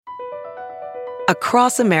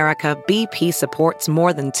Across America, BP supports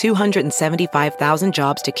more than 275,000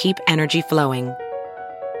 jobs to keep energy flowing.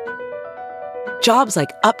 Jobs like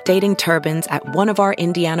updating turbines at one of our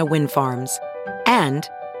Indiana wind farms and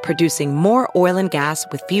producing more oil and gas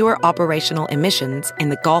with fewer operational emissions in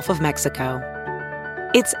the Gulf of Mexico.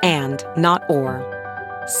 It's and, not or.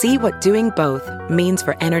 See what doing both means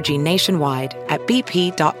for energy nationwide at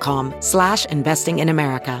bp.com/investing in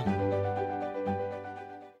America.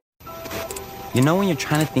 You know when you're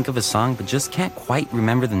trying to think of a song but just can't quite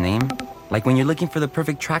remember the name? Like when you're looking for the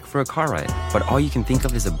perfect track for a car ride, but all you can think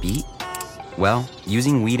of is a beat? Well,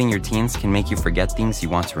 using weed in your teens can make you forget things you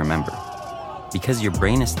want to remember. Because your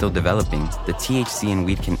brain is still developing, the THC in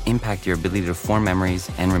weed can impact your ability to form memories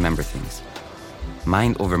and remember things.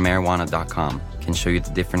 MindOverMarijuana.com can show you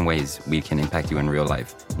the different ways weed can impact you in real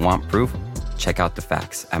life. Want proof? Check out the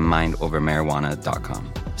facts at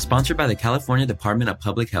MindOverMarijuana.com. Sponsored by the California Department of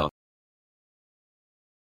Public Health.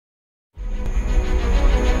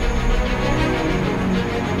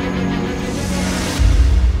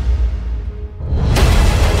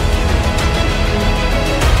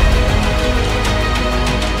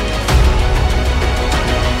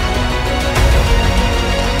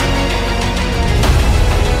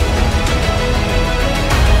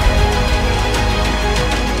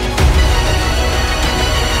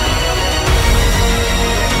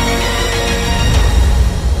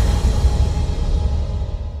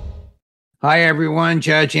 Hi, everyone.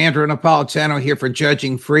 Judge Andrew Napolitano here for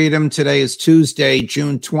Judging Freedom. Today is Tuesday,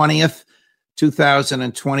 June 20th,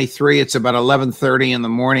 2023. It's about 11:30 in the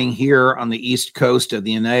morning here on the East Coast of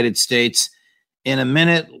the United States. In a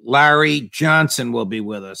minute, Larry Johnson will be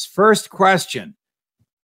with us. First question,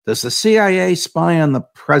 does the CIA spy on the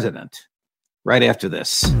president? Right after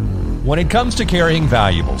this. When it comes to carrying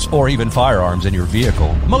valuables or even firearms in your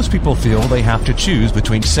vehicle, most people feel they have to choose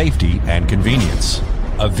between safety and convenience.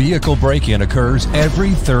 A vehicle break-in occurs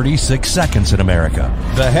every 36 seconds in America.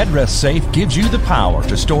 The headrest safe gives you the power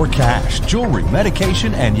to store cash, jewelry,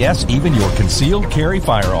 medication, and yes, even your concealed carry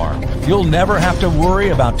firearm. You'll never have to worry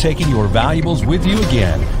about taking your valuables with you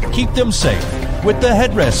again. Keep them safe with the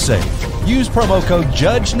headrest safe. Use promo code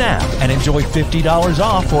JUDGE now and enjoy $50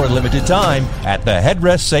 off for a limited time at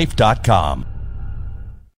theheadrestsafe.com.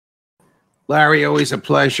 Larry, always a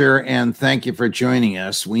pleasure, and thank you for joining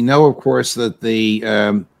us. We know, of course, that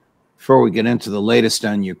before we get into the latest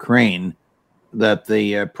on Ukraine, that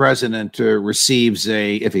the president receives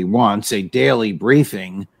if he wants, a daily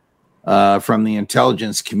briefing from the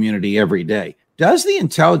intelligence community every day. Does the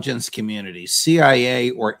intelligence community, CIA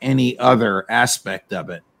or any other aspect of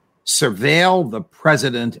it, surveil the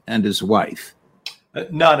president and his wife?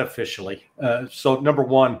 Not officially. So, number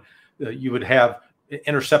one, you would have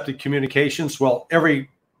intercepted communications. Well, every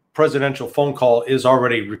presidential phone call is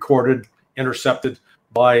already recorded, intercepted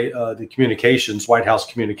by the White House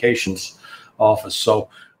Communications Office. So,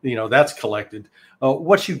 that's collected.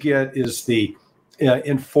 What you get is the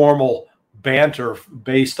informal banter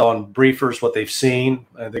based on briefers, what they've seen.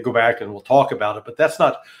 They go back and we'll talk about it, but that's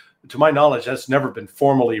not, to my knowledge, that's never been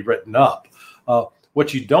formally written up.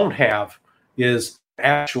 What you don't have is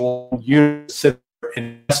actual units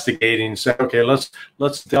investigating, say, okay, let's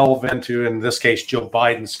delve into, in this case, Joe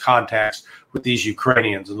Biden's contacts with these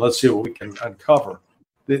Ukrainians, and let's see what we can uncover.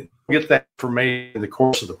 They get that information in the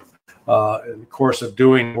course of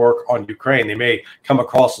doing work on Ukraine. They may come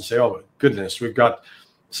across and say, "Oh my goodness, we've got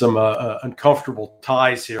some uncomfortable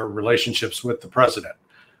ties here, relationships with the president."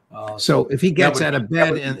 So if he gets out of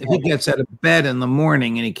bed in the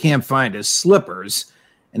morning and he can't find his slippers,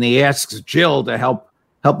 and he asks Jill to help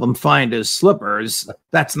him find his slippers,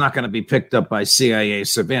 that's not going to be picked up by CIA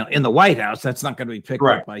surveillance. In the White House, that's not going to be picked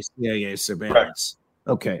up by CIA surveillance.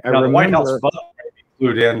 Okay. Now, the White House butler may be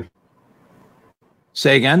clued in.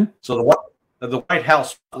 Say again? So the White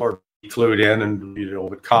House butler be clued in and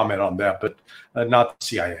would comment on that, but not the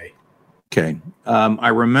CIA. Okay. I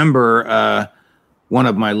remember one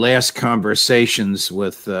of my last conversations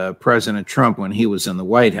with President Trump when he was in the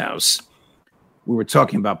White House. We were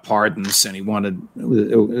talking about pardons, and he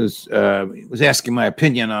was asking my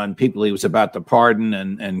opinion on people he was about to pardon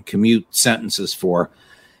and commute sentences for.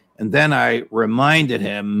 And then I reminded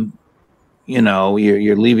him,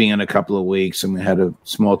 you're leaving in a couple of weeks, and we had a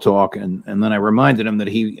small talk. And then I reminded him that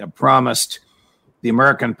he promised the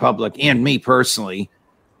American public and me personally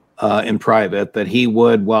in private that he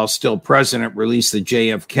would, while still president, release the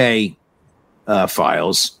JFK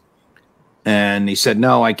files. And he said,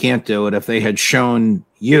 no, I can't do it. If they had shown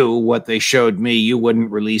you what they showed me, you wouldn't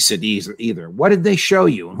release it either. What did they show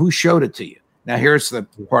you, and who showed it to you? Now, here's the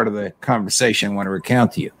part of the conversation I want to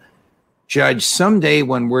recount to you. Judge, someday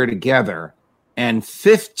when we're together and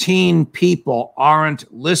 15 people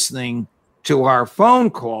aren't listening to our phone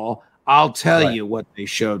call, I'll tell you what they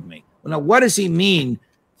showed me. Now, what does he mean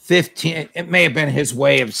 15? It may have been his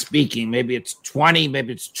way of speaking. Maybe it's 20,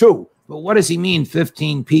 maybe it's 2. But what does he mean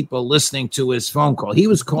 15 people listening to his phone call? He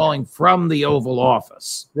was calling from the Oval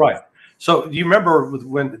Office. Right. So you remember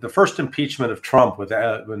when the first impeachment of Trump,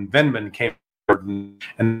 when Vindman came forward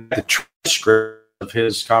and the transcript of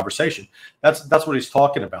his conversation, that's what he's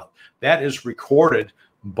talking about. That is recorded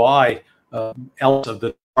by elements of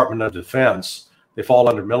the Department of Defense. They fall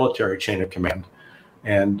under military chain of command,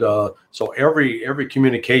 and so every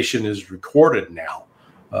communication is recorded now.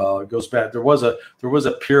 It goes back. There was a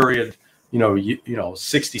period,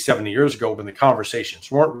 60, 70 years ago when the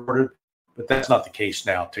conversations weren't recorded. But that's not the case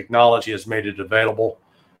now. Technology has made it available.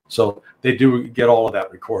 So they do get all of that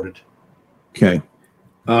recorded. Okay.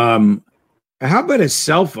 How about his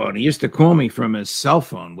cell phone? He used to call me from his cell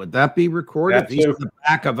phone. Would that be recorded? He's in the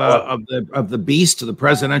back of the Beast, the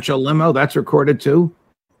presidential limo. That's recorded too?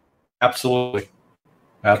 Absolutely.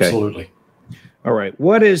 Absolutely. Okay. All right.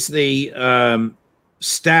 What is the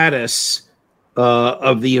status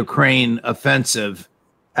of the Ukraine offensive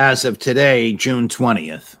as of today, June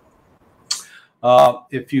 20th?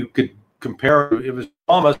 If you could compare, it was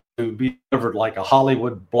promised to be delivered like a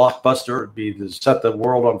Hollywood blockbuster. It'd be to set the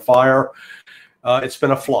world on fire. It's been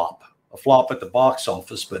a flop at the box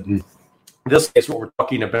office. But in this case, what we're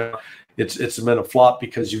talking about, it's been a flop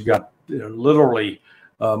because you've got literally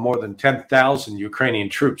more than 10,000 Ukrainian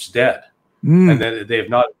troops dead, and then they have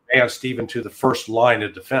not advanced even to the first line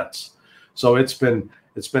of defense. So it's been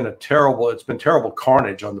terrible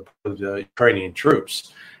carnage on the part of the Ukrainian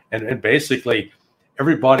troops. And basically,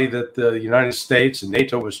 everybody that the United States and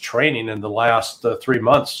NATO was training in the last 3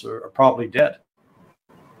 months are probably dead.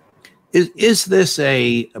 Is this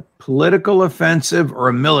a political offensive or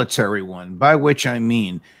a military one? By which I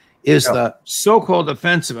mean, is the so-called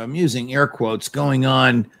offensive, I'm using air quotes, going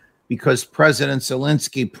on because President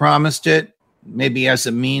Zelensky promised it, maybe as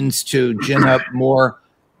a means to gin up more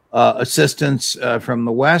assistance from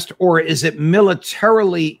the West? Or is it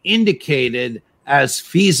militarily indicated as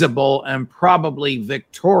feasible and probably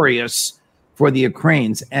victorious for the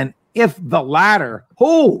Ukrainians? And if the latter,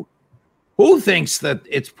 who thinks that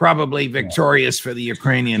it's probably victorious for the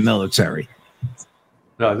Ukrainian military?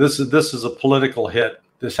 No, this is a political hit.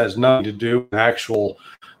 This has nothing to do with actual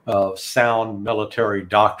sound military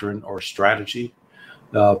doctrine or strategy.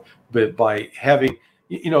 But by having,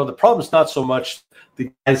 the problem is not so much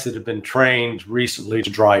the guys that have been trained recently to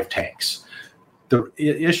drive tanks. The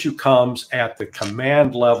issue comes at the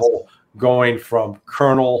command level, going from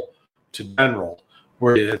colonel to general,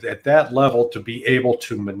 where at that level to be able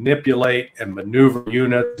to manipulate and maneuver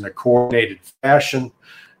units in a coordinated fashion,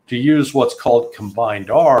 to use what's called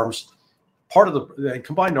combined arms. Part of the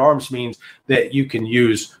combined arms means that you can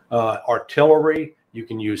use artillery, you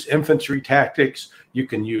can use infantry tactics, you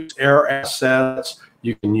can use air assets,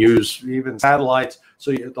 you can use even satellites.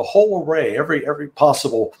 So the whole array, every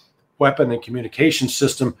possible weapon and communication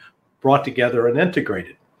system brought together and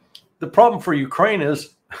integrated. The problem for Ukraine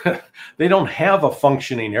is they don't have a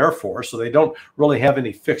functioning air force, so they don't really have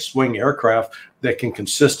any fixed wing aircraft that can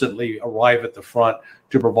consistently arrive at the front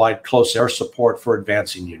to provide close air support for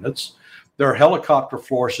advancing units. Their helicopter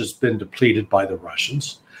force has been depleted by the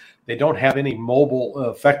Russians. They don't have any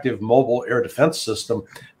effective mobile air defense system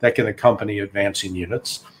that can accompany advancing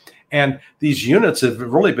units. And these units have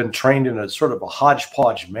really been trained in a sort of a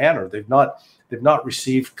hodgepodge manner. They've not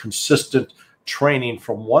received consistent training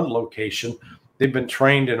from one location. They've been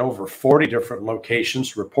trained in over 40 different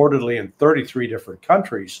locations, reportedly in 33 different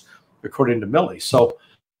countries, according to Milley. So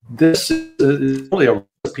this is really a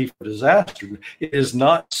recipe for disaster. It is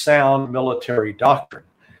not sound military doctrine,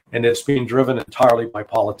 and it's being driven entirely by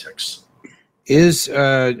politics. Is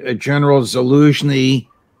General Zaluzhny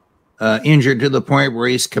injured to the point where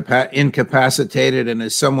he's incapacitated, and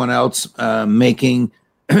is someone else making,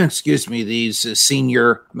 these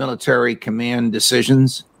senior military command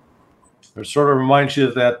decisions? It sort of reminds you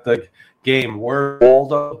of that game, Where's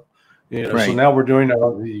Waldo? Right. So now we're doing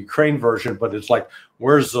the Ukraine version, but it's like,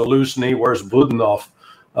 where's Zaluzhny? Where's Budanov,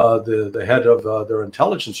 the head of their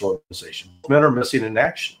intelligence organization? Men are missing in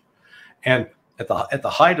action. And at the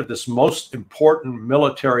height of this most important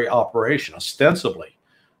military operation, ostensibly,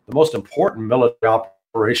 the most important military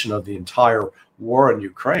operation of the entire war in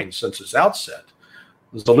Ukraine since its outset,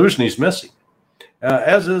 Zaluzhny's missing,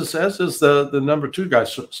 as is the number 2 guy,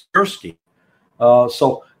 Sikorsky.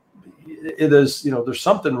 So it is, there's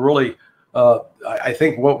something really. I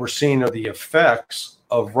think what we're seeing are the effects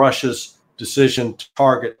of Russia's decision to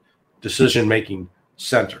target decision-making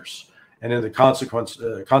centers, And in the consequence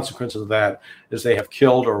of that is they have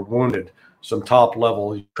killed or wounded some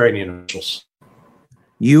top-level Ukrainian officials.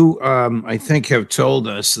 You, I think, have told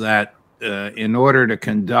us that in order to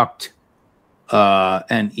conduct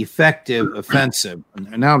an effective offensive,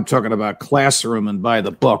 and now I'm talking about classroom and by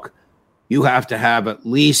the book, you have to have at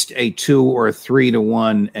least a 2 or 3 to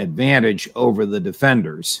 1 advantage over the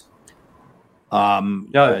defenders.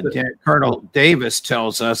 Colonel Davis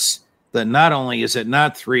tells us that not only is it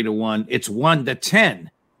not 3 to 1, it's 1 to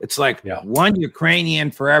 10. It's like 1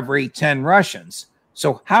 Ukrainian for every 10 Russians.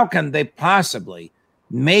 So how can they possibly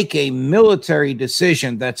make a military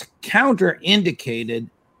decision that's counterindicated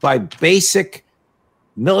by basic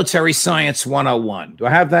military science 101? Do I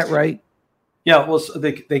have that right? Yeah, well, so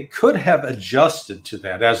they could have adjusted to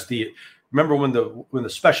that. Remember when the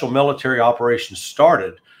special military operation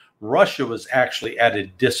started, Russia was actually at a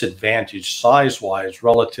disadvantage size-wise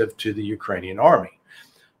relative to the Ukrainian army.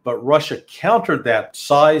 But Russia countered that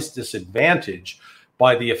size disadvantage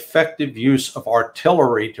by the effective use of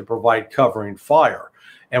artillery to provide covering fire.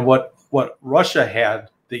 And what Russia had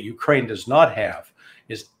that Ukraine does not have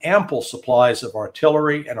is ample supplies of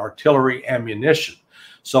artillery and artillery ammunition.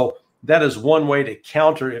 So that is one way to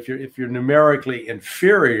counter if you're numerically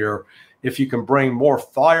inferior, if you can bring more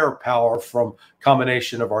firepower from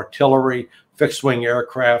combination of artillery, fixed-wing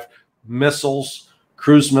aircraft, missiles,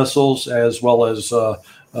 cruise missiles, as well as the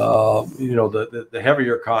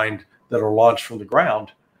heavier kind that are launched from the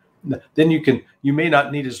ground. Then you may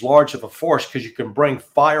not need as large of a force because you can bring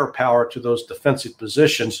firepower to those defensive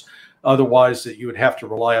positions. Otherwise, that you would have to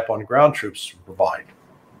rely upon ground troops to provide.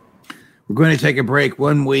 We're going to take a break.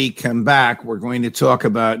 When we come back, we're going to talk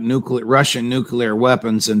about Russian nuclear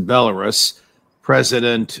weapons in Belarus,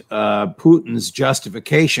 President Putin's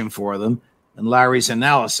justification for them, and Larry's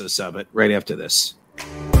analysis of it right after this.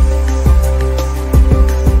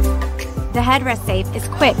 The headrest safe is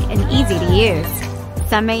quick and easy to use.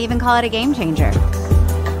 Some may even call it a game changer.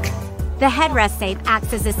 The headrest safe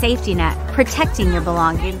acts as a safety net, protecting your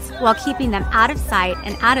belongings while keeping them out of sight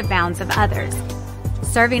and out of bounds of others,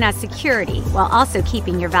 serving as security while also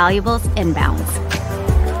keeping your valuables in bounds.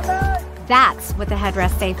 That's what the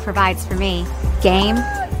headrest safe provides for me. Game,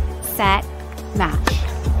 set, match.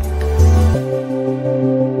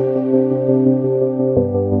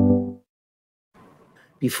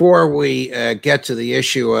 Before we get to the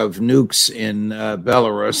issue of nukes in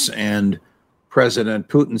Belarus and President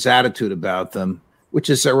Putin's attitude about them, which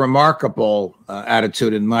is a remarkable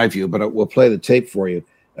attitude in my view, but we'll play the tape for you.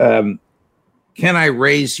 Can I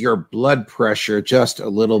raise your blood pressure just a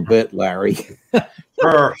little bit, Larry?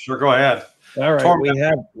 Sure, go ahead. All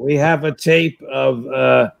right, we have a tape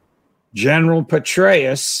of General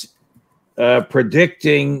Petraeus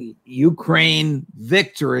predicting Ukraine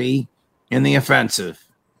victory in the offensive.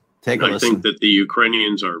 Take a listen. I think that the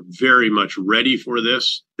Ukrainians are very much ready for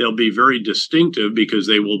this. They'll be very distinctive because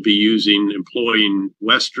they will be employing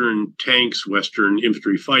Western tanks, Western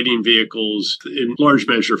infantry fighting vehicles, in large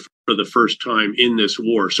measure for the first time in this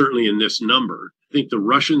war, certainly in this number. I think the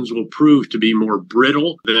Russians will prove to be more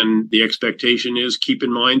brittle than the expectation is. Keep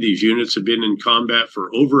in mind, these units have been in combat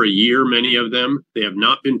for over a year, many of them. They have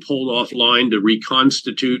not been pulled offline to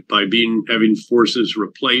reconstitute by having forces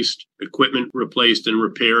replaced, equipment replaced and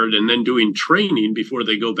repaired, and then doing training before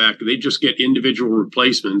they go back. They just get individual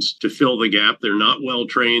replacements to fill the gap. They're not well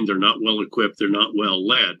trained, they're not well equipped, they're not well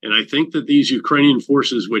led. And I think that these Ukrainian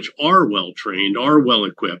forces, which are well trained, are well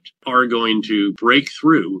equipped, are going to break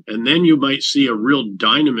through. And then you might see a real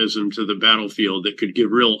dynamism to the battlefield that could give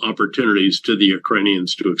real opportunities to the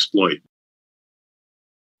Ukrainians to exploit.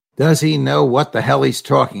 Does he know what the hell he's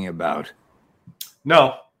talking about?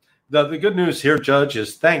 No. The good news here, Judge,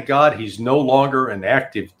 is thank God he's no longer in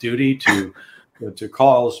active duty to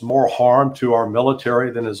cause more harm to our military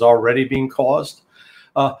than is already being caused.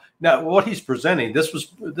 Now, what he's presenting,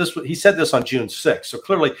 he said this on June 6th. So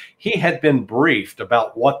clearly he had been briefed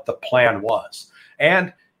about what the plan was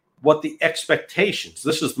and what the expectations,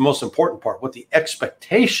 this is the most important part, what the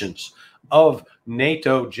expectations of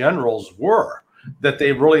NATO generals were, that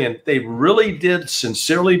they really did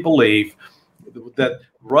sincerely believe that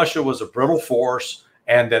Russia was a brittle force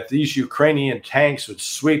and that these Ukrainian tanks would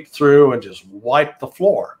sweep through and just wipe the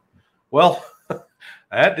floor. Well,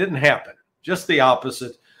 that didn't happen. Just the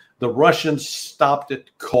opposite. The Russians stopped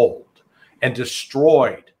it cold and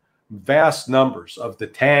destroyed vast numbers of the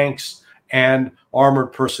tanks and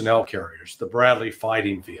armored personnel carriers, the Bradley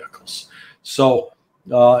fighting vehicles. So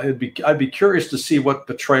I'd be curious to see what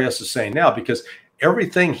Petraeus is saying now, because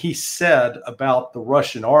everything he said about the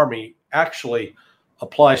Russian army actually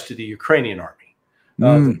applies to the Ukrainian army. The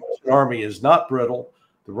Russian army is not brittle.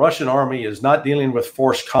 The Russian army is not dealing with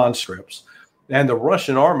forced conscripts. And the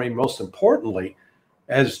Russian army, most importantly,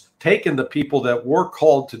 has taken the people that were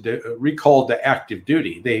recalled to active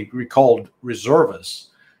duty. They recalled reservists,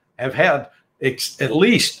 have had at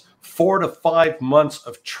least 4 to 5 months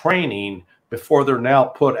of training before they're now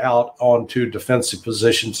put out onto defensive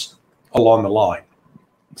positions along the line.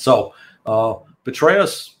 So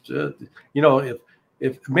Petraeus,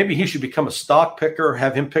 if maybe he should become a stock picker,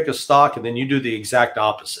 have him pick a stock, and then you do the exact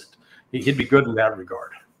opposite. He'd be good in that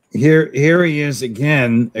regard. Here he is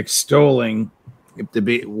again extolling.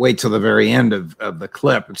 Wait till the very end of the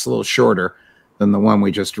clip. It's a little shorter than the one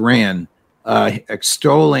we just ran.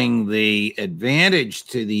 Extolling the advantage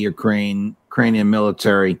to the Ukrainian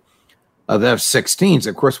military of F-16s.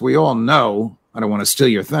 Of course, we all know, I don't want to steal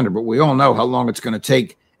your thunder, but we all know how long it's going to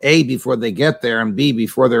take, A, before they get there, and B,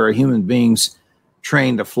 before there are human beings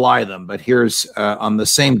trained to fly them. But here's on the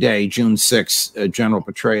same day, June 6th, General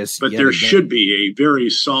Petraeus. But there should be a very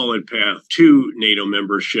solid path to NATO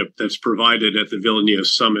membership that's provided at the Vilnius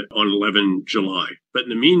summit on 11 July. But in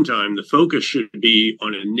the meantime, the focus should be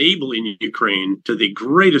on enabling Ukraine to the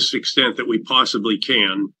greatest extent that we possibly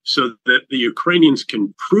can so that the Ukrainians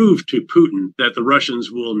can prove to Putin that the Russians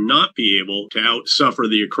will not be able to outsuffer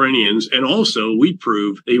the Ukrainians. And also we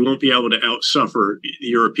prove they won't be able to outsuffer the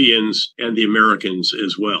Europeans and the Americans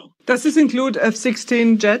as well. Does this include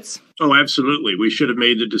F-16 jets? Oh, absolutely. We should have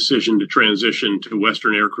made the decision to transition to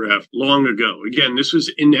Western aircraft long ago. Again, this was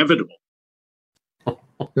inevitable.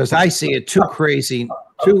 Because I see it two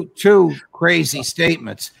crazy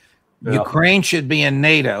statements. Yeah. Ukraine should be in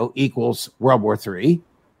NATO equals World War III.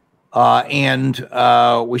 And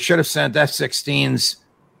we should have sent F-16s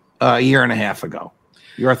a year and a half ago.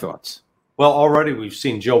 Your thoughts? Well, already we've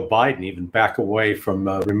seen Joe Biden even back away from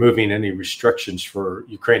removing any restrictions for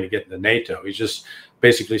Ukraine to get into NATO. He just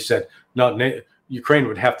basically said, no, Ukraine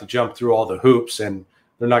would have to jump through all the hoops, and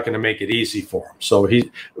they're not going to make it easy for him. So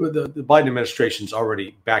the Biden administration's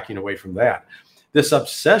already backing away from that. This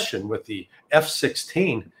obsession with the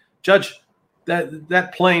F-16, Judge,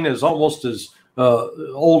 that plane is almost as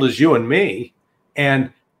old as you and me,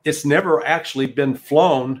 and it's never actually been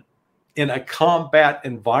flown in a combat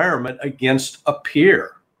environment against a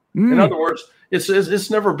peer. In other words,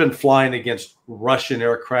 it's never been flying against Russian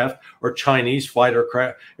aircraft or Chinese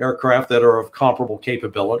fighter aircraft that are of comparable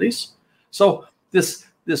capabilities. So this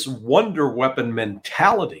wonder weapon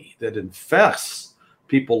mentality that infests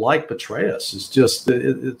people like Petraeus is just,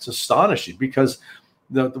 it's astonishing, because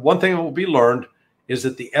the one thing that will be learned is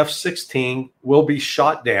that the F-16 will be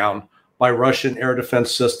shot down by Russian air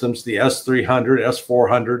defense systems, the S-300,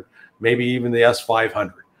 S-400, maybe even the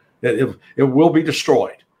S-500. It will be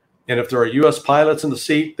destroyed. And if there are U.S. pilots in the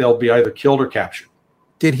seat, they'll be either killed or captured.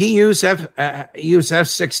 Did he use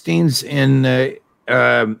F-16s in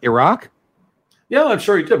Iraq? Yeah, I'm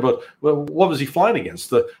sure he did. But what was he flying against?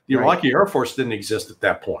 The Iraqi Air Force didn't exist at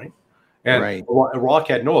that point. And Iraq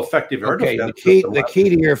had no effective air defense. The key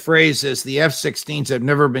to your phrase is the F-16s have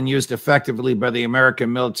never been used effectively by the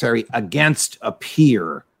American military against a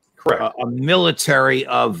peer. Correct. A military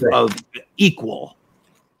of equal.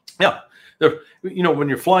 Yeah. When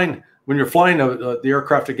you're flying the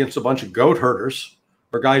aircraft against a bunch of goat herders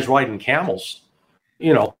or guys riding camels,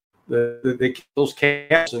 those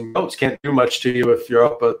camels and goats can't do much to you if you're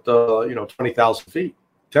up at 20,000 feet,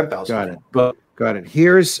 10,000. Got it.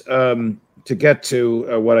 Here's to get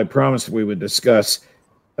to what I promised we would discuss.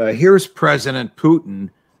 Here's President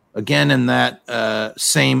Putin again in that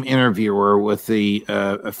same interviewer with the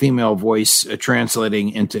a female voice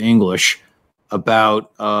translating into English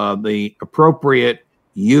about the appropriate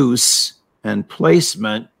use and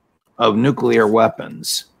placement of nuclear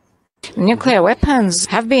weapons. Nuclear weapons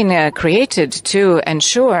have been created to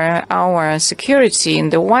ensure our security in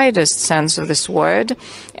the widest sense of this word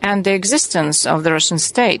and the existence of the Russian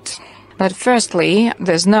state. But firstly,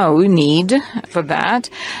 there's no need for that.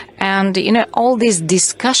 And, all these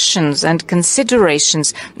discussions and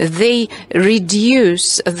considerations, they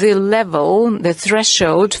reduce the level, the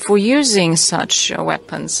threshold for using such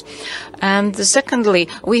weapons. And secondly,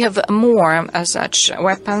 we have more such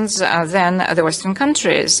weapons than the Western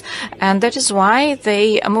countries. And that is why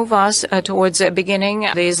they move us towards beginning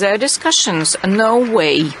these discussions. No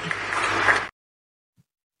way.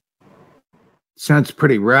 Sounds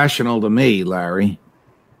pretty rational to me, Larry.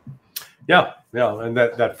 Yeah, and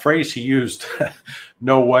that phrase he used,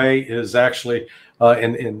 "no way," is actually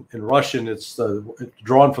in Russian. It's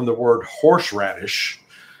drawn from the word horseradish,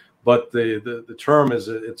 but the term is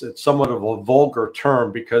it's somewhat of a vulgar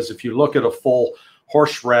term, because if you look at a full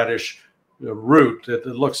horseradish root,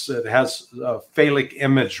 it has phallic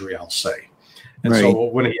imagery, I'll say, And so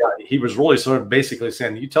when he was really sort of basically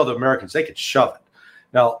saying, you tell the Americans they could shove it.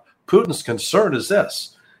 Now, Putin's concern is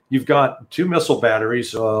this. You've got 2 missile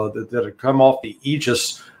batteries that have come off the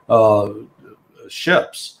Aegis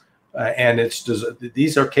ships, and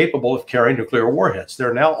these are capable of carrying nuclear warheads.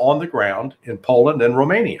 They're now on the ground in Poland and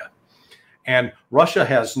Romania. And Russia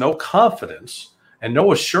has no confidence and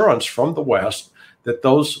no assurance from the West that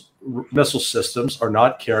those missile systems are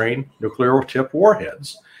not carrying nuclear-tipped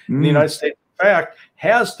warheads. And the United States, in fact,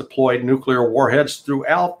 has deployed nuclear warheads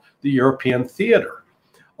throughout the European theater.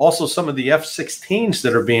 Also, some of the F-16s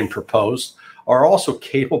that are being proposed are also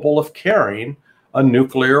capable of carrying a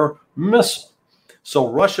nuclear missile.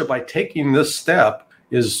 So Russia, by taking this step,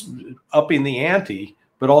 is upping the ante,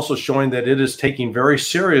 but also showing that it is taking very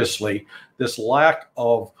seriously this lack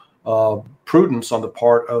of prudence on the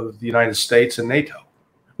part of the United States and NATO.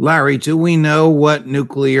 Larry, do we know what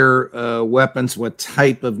nuclear weapons, what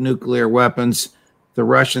type of nuclear weapons the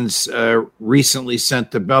Russians recently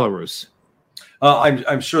sent to Belarus?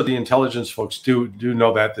 I'm sure the intelligence folks do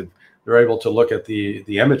know that they're able to look at the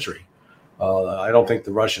imagery. I don't think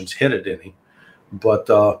the Russians hit it any, but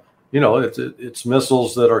it's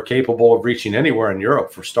missiles that are capable of reaching anywhere in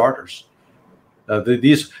Europe, for starters.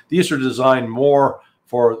 These are designed more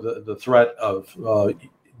for the threat of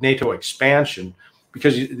NATO expansion,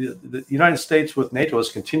 because the United States with NATO has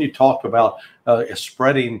continued to talk about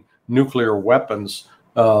spreading nuclear weapons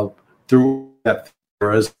through that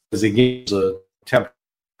as against a attempt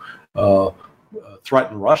to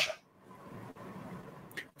threaten Russia.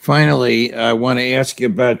 Finally, I want to ask you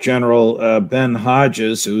about General Ben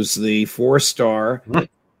Hodges, who's the 4-star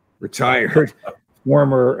retired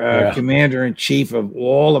former commander-in-chief of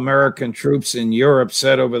all American troops in Europe,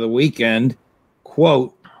 said over the weekend,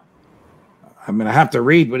 quote, I'm going to have to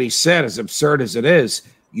read what he said, as absurd as it is,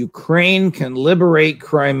 Ukraine can liberate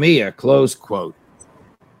Crimea, close quote.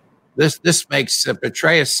 This makes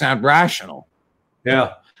Petraeus sound rational.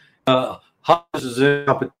 Yeah. Hodges is in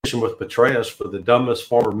competition with Petraeus for the dumbest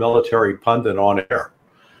former military pundit on air.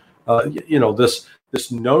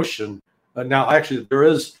 This notion. Now, actually, there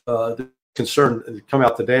is concern come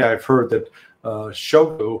out today. I've heard that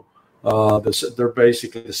Shoigu, they're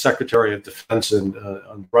basically the Secretary of Defense on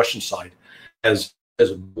the Russian side, has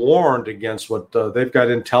warned against what they've got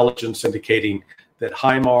intelligence indicating that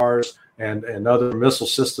HIMARS and other missile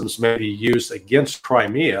systems may be used against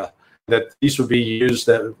Crimea, that these would be used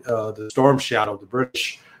at the Storm Shadow, the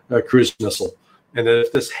British cruise missile. And that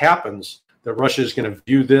if this happens, that Russia is going to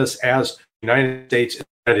view this as the United States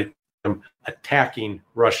attacking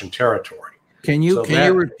Russian territory. Can you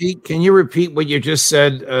repeat what you just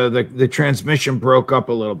said? The transmission broke up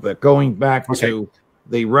a little bit. Going back to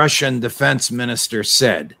the Russian defense minister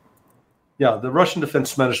said. Yeah, the Russian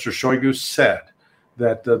defense minister Shoigu said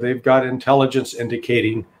that they've got intelligence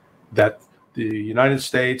indicating that the United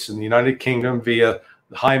States and the United Kingdom via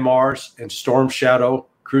the HIMARS and Storm Shadow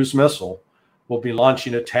cruise missile will be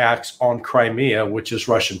launching attacks on Crimea, which is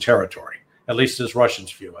Russian territory, at least as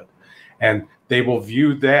Russians view it. And they will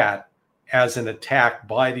view that as an attack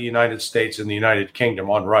by the United States and the United Kingdom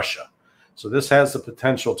on Russia. So this has the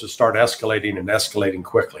potential to start escalating and escalating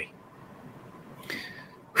quickly.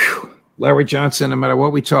 Whew. Larry Johnson, no matter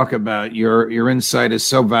what we talk about, your insight is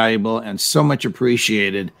so valuable and so much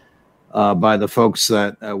appreciated by the folks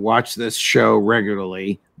that watch this show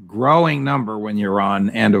regularly. Growing number when you're on,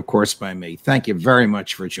 and of course by me. Thank you very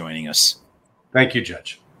much for joining us. Thank you,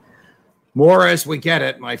 Judge. More as we get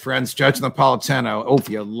it, my friends. Judge Napolitano. Oh, if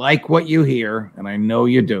you like what you hear, and I know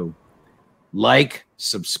you do, like,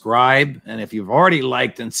 subscribe, and if you've already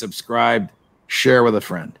liked and subscribed, share with a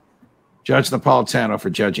friend. Judge Napolitano for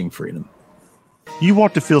Judging Freedom. You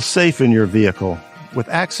want to feel safe in your vehicle. With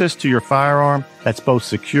access to your firearm that's both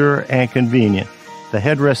secure and convenient, the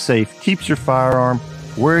headrest safe keeps your firearm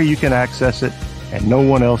where you can access it and no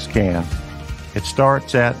one else can. It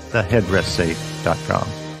starts at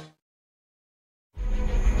theheadrestsafe.com.